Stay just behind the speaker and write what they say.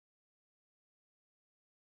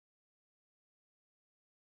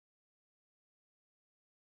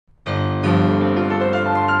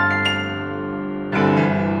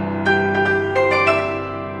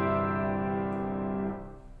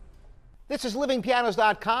This is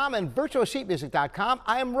livingpianos.com and virtualsheetmusic.com.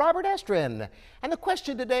 I am Robert Estrin, and the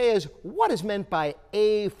question today is, what is meant by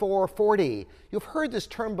A440? You've heard this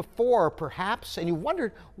term before, perhaps, and you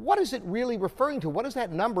wondered, what is it really referring to? What is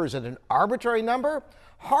that number? Is it an arbitrary number?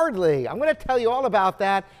 Hardly. I'm going to tell you all about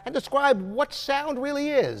that and describe what sound really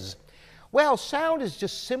is. Well, sound is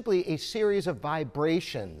just simply a series of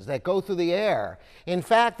vibrations that go through the air. In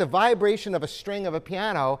fact, the vibration of a string of a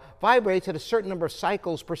piano vibrates at a certain number of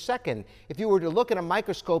cycles per second. If you were to look at a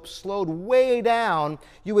microscope slowed way down,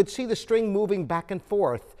 you would see the string moving back and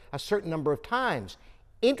forth a certain number of times.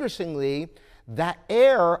 Interestingly, that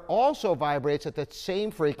air also vibrates at that same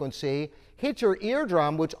frequency, hits your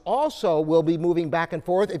eardrum, which also will be moving back and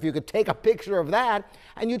forth. If you could take a picture of that,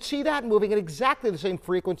 and you'd see that moving at exactly the same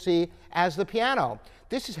frequency as the piano.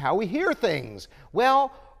 This is how we hear things.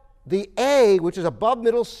 Well, the A, which is above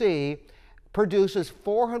middle C, produces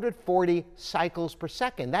 440 cycles per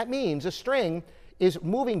second. That means a string is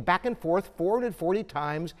moving back and forth 440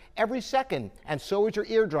 times every second, and so is your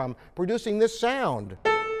eardrum, producing this sound.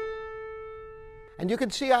 And you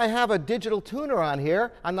can see I have a digital tuner on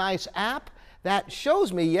here, a nice app that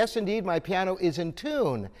shows me, yes, indeed, my piano is in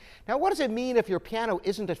tune. Now, what does it mean if your piano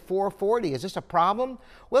isn't at 440? Is this a problem?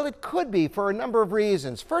 Well, it could be for a number of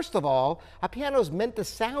reasons. First of all, a piano is meant to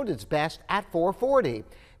sound its best at 440.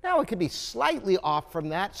 Now, it can be slightly off from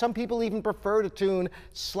that. Some people even prefer to tune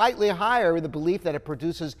slightly higher in the belief that it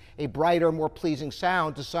produces a brighter, more pleasing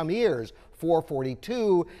sound to some ears.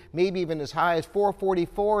 442, maybe even as high as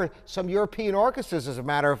 444. Some European orchestras, as a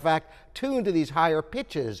matter of fact, tune to these higher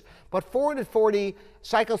pitches. But 440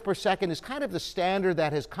 cycles per second is kind of the standard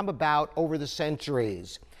that has come about over the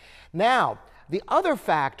centuries. Now, the other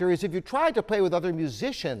factor is if you tried to play with other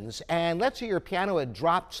musicians, and let's say your piano had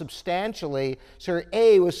dropped substantially, so your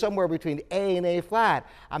A was somewhere between A and A flat.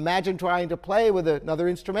 Imagine trying to play with another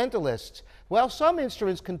instrumentalist. Well, some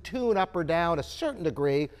instruments can tune up or down a certain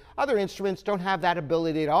degree. Other instruments don't have that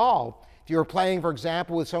ability at all. If you were playing, for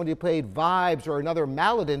example, with somebody who played vibes or another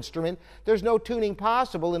mallet instrument, there's no tuning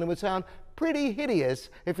possible, and it would sound pretty hideous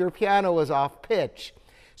if your piano was off pitch.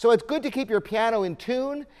 So it's good to keep your piano in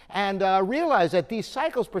tune and realize that these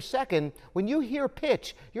cycles per second, when you hear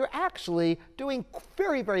pitch, you're actually doing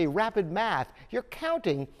very, very rapid math. You're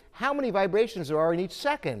counting how many vibrations there are in each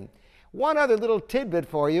second. One other little tidbit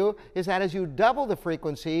for you is that as you double the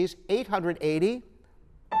frequencies, 880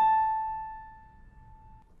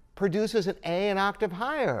 produces an A an octave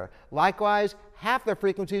higher. Likewise, half the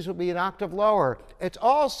frequencies will be an octave lower. It's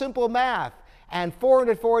all simple math. And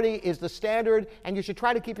 440 is the standard, and you should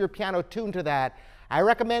try to keep your piano tuned to that. I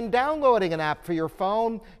recommend downloading an app for your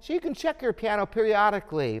phone so you can check your piano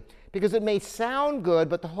periodically, because it may sound good,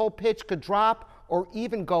 but the whole pitch could drop or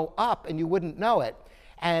even go up and you wouldn't know it.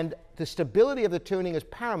 And the stability of the tuning is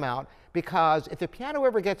paramount, because if the piano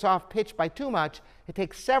ever gets off pitch by too much, it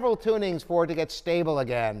takes several tunings for it to get stable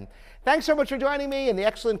again. Thanks so much for joining me, and the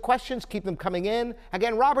excellent questions, keep them coming in.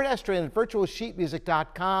 Again, Robert Estrin at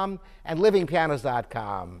virtualsheetmusic.com and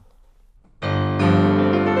livingpianos.com.